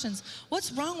asking these questions.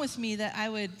 What's wrong with me that I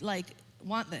would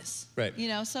want this? Right.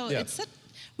 So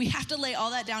we have to lay all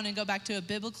that down and go back to a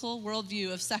biblical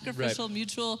worldview of sacrificial,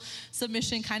 mutual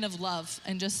submission kind of love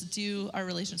and just do our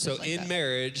relationship So in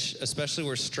marriage, especially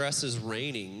where stress is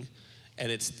reigning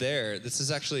and it's there, this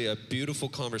is actually a beautiful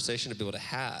conversation to be able to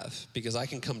have because I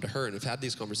can come to her and have had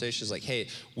these conversations hey,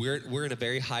 we're in a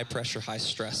very high pressure, high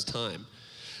stress time.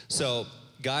 So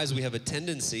guys, we have a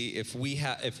tendency, if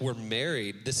we're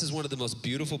married, this is one of the most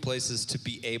beautiful places to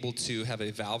be able to have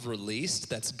a valve released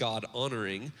that's God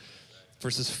honoring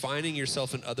versus finding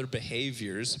yourself in other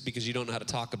behaviors because you don't know how to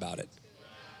talk about it.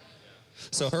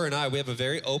 So her and I, we have a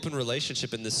very open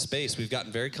relationship in this space. We've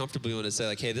gotten very comfortable when to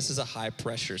say hey, this is a high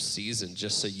pressure season,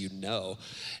 just so you know.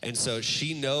 And so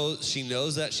she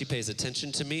knows that, she pays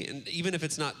attention to me. And even if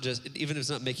it's not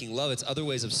making love, it's other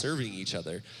ways of serving each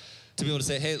other. To be able to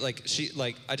say, hey,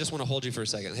 I just want to hold you for a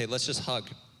second. Hey, let's just hug.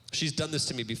 She's done this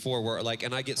to me before where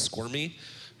and I get squirmy,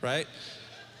 right?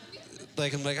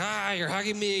 I'm you're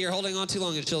hugging me, you're holding on too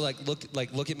long, and she'll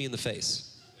look at me in the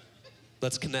face.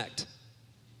 Let's connect.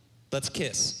 Let's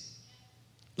kiss.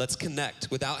 Let's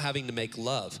connect without having to make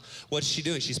love. What's she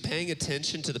doing? She's paying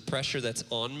attention to the pressure that's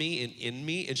on me and in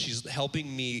me, and she's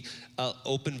helping me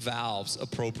open valves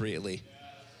appropriately.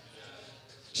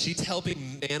 She's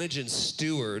helping manage and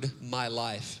steward my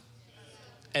life,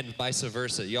 and vice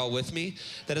versa. Y'all with me?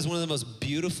 That is one of the most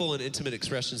beautiful and intimate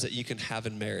expressions that you can have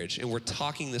in marriage. And we're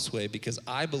talking this way because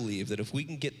I believe that if we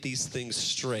can get these things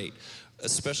straight,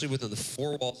 especially within the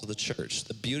four walls of the church,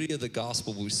 the beauty of the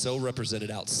gospel will be so represented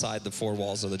outside the four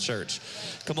walls of the church.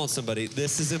 Come on, somebody.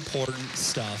 This is important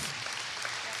stuff.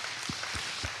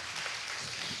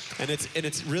 And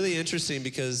it's really interesting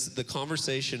because the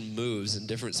conversation moves in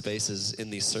different spaces in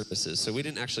these services. So we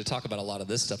didn't actually talk about a lot of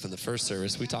this stuff in the first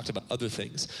service. We talked about other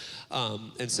things.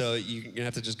 And so you're going to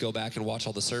have to just go back and watch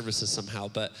all the services somehow.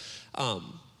 But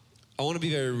I want to be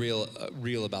very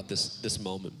real about this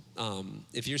moment.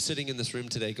 If you're sitting in this room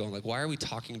today going like, why are we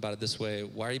talking about it this way?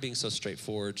 Why are you being so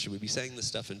straightforward? Should we be saying this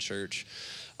stuff in church?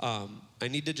 I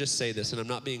need to just say this, and I'm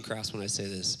not being crass when I say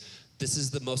this. This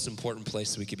is the most important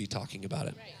place we could be talking about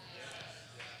it. Right.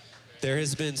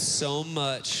 There's been so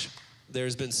much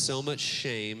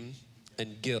shame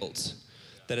and guilt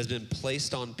that has been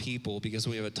placed on people because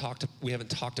we haven't talked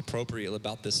appropriately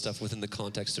about this stuff within the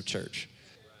context of church.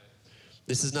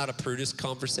 This is not a prudish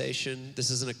conversation.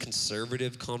 This isn't a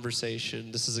conservative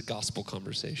conversation. This is a gospel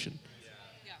conversation.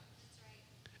 Yeah.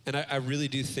 And I really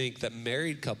do think that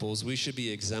married couples, we should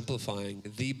be exemplifying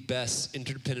the best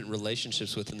interdependent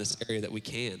relationships within this area that we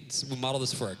can. So we model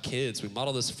this for our kids. We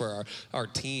model this for our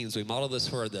teens. We model this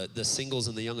for the singles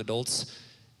and the young adults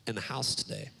in the house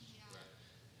today.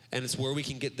 And it's where we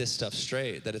can get this stuff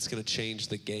straight that it's going to change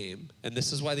the game. And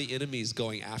this is why the enemy is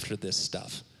going after this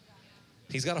stuff.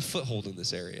 He's got a foothold in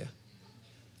this area.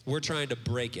 We're trying to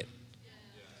break it.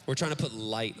 We're trying to put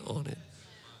light on it.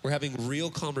 We're having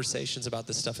real conversations about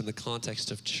this stuff in the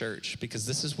context of church because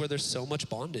this is where there's so much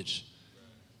bondage.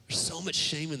 There's so much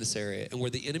shame in this area, and where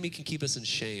the enemy can keep us in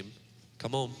shame.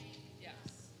 Come on.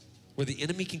 Where the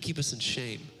enemy can keep us in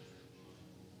shame,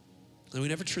 and we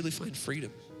never truly find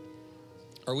freedom.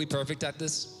 Are we perfect at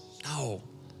this? No.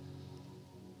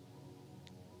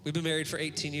 We've been married for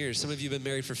 18 years. Some of you have been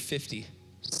married for 50,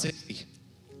 60.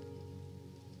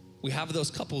 We have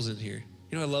those couples in here.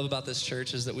 You know what I love about this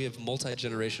church is that we have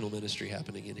multi-generational ministry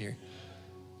happening in here.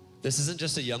 This isn't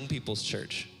just a young people's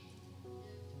church.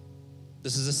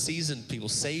 This is a seasoned people,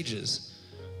 sages.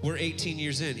 We're 18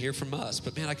 years in, hear from us.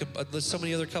 But man, there's so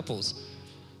many other couples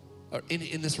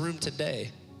in this room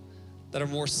today that are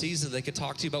more seasoned. They could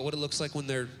talk to you about what it looks like when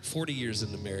they're 40 years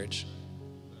into marriage,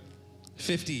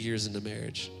 50 years into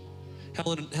marriage.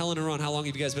 Helen and Ron, how long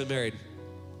have you guys been married?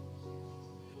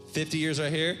 50 years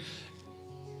right here.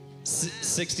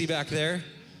 60 back there.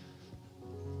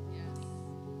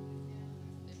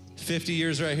 50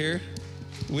 years right here.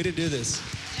 We didn't do this.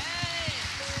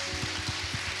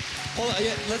 Hold on,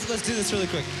 yeah, let's do this really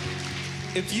quick.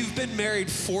 If you've been married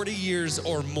 40 years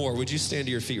or more, would you stand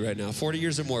to your feet right now? 40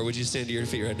 years or more, would you stand to your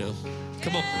feet right now?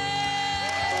 Come on.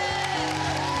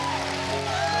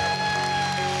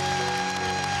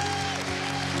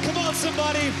 Come on,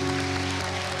 somebody.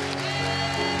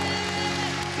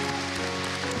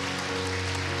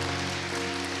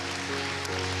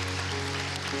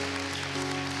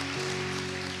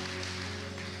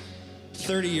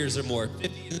 $30 years or more.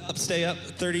 50 up, stay up.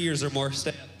 30 years or more,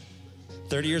 stay up.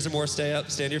 30 years or more, stay up.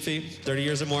 Stand to your feet. 30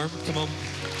 years or more. Come on.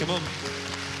 Come on.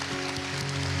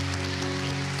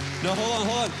 No, hold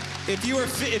on. If you were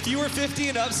 50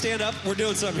 and up, stand up. We're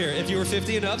doing something here. If you were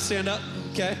 50 and up, stand up.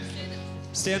 Okay.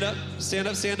 Stand up. Stand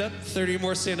up. Stand up. 30 or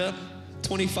more, stand up.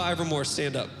 25 or more,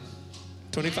 stand up.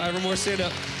 25 or more, stand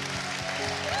up.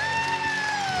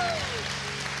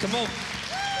 Come on.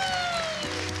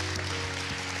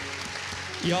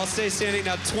 Y'all stay standing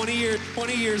now. 20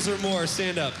 years or more,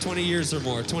 stand up. 20 years or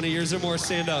more. 20 years or more,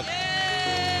 stand up.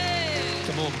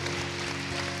 Come on.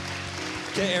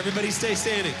 Okay, everybody stay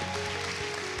standing.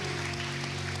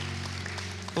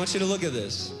 I want you to look at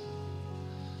this.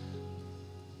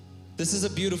 This is a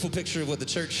beautiful picture of what the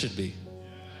church should be.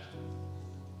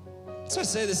 That's why I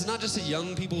say this is not just a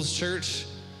young people's church.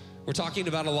 We're talking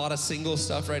about a lot of single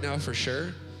stuff right now for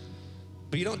sure.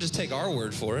 But you don't just take our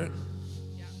word for it.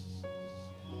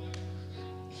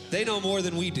 They know more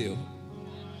than we do.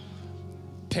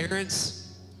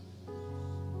 Parents,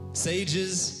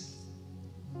 sages,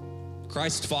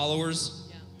 Christ followers.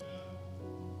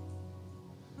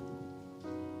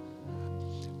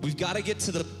 We've got to get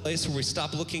to the place where we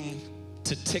stop looking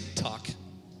to TikTok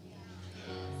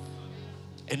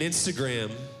and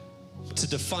Instagram to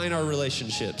define our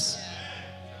relationships.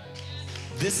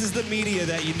 This is the media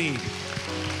that you need.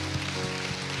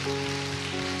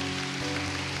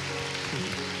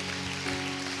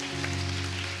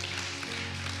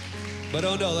 But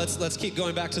oh no, let's keep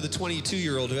going back to the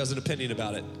 22-year-old who has an opinion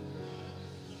about it.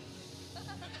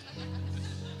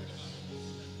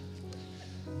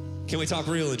 Can we talk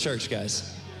real in church,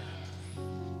 guys?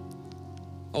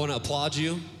 I want to applaud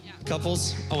you,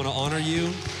 couples. I want to honor you.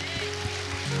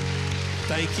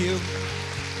 Thank you.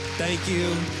 Thank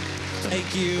you.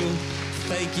 Thank you.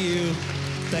 Thank you.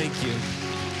 Thank you.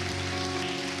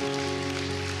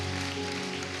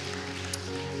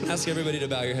 I ask everybody to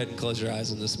bow your head and close your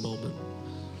eyes in this moment.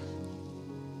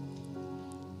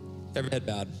 Every head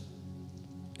bowed,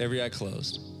 every eye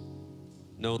closed,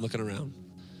 no one looking around.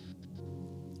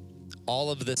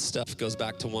 All of this stuff goes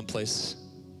back to one place,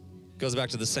 goes back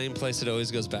to the same place it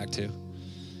always goes back to,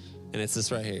 and it's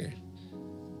this right here.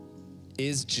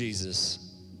 Is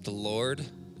Jesus the Lord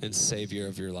and Savior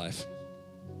of your life?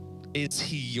 Is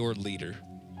he your leader?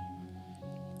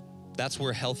 That's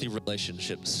where healthy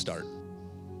relationships start.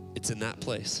 It's in that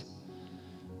place.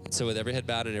 And so with every head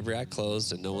bowed and every eye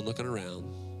closed and no one looking around,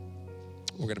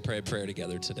 we're gonna pray a prayer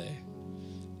together today.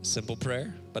 A simple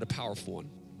prayer, but a powerful one.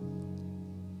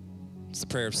 It's the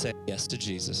prayer of saying yes to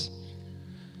Jesus.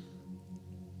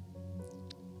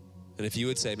 And if you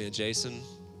would say, man, Jason,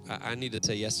 I need to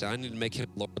say yes to him. I need to make him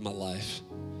Lord of my life,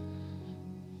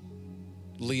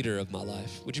 leader of my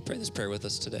life. Would you pray this prayer with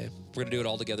us today? We're gonna do it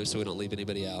all together so we don't leave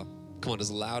anybody out. Come on,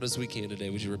 as loud as we can today,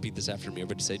 would you repeat this after me?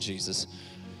 Everybody say, Jesus,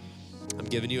 I'm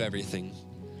giving you everything.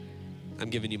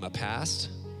 I'm giving you my past.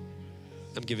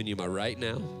 I'm giving you my right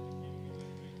now.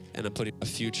 And I'm putting my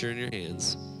future in your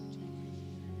hands.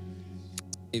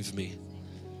 Save me,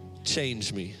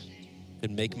 change me,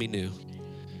 and make me new.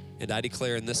 And I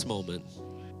declare in this moment,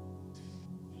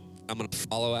 I'm gonna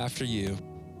follow after you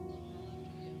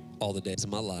all the days of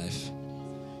my life.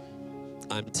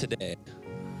 I'm today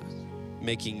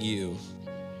making you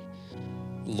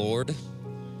Lord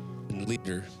and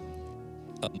leader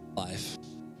of my life.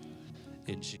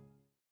 In Jesus'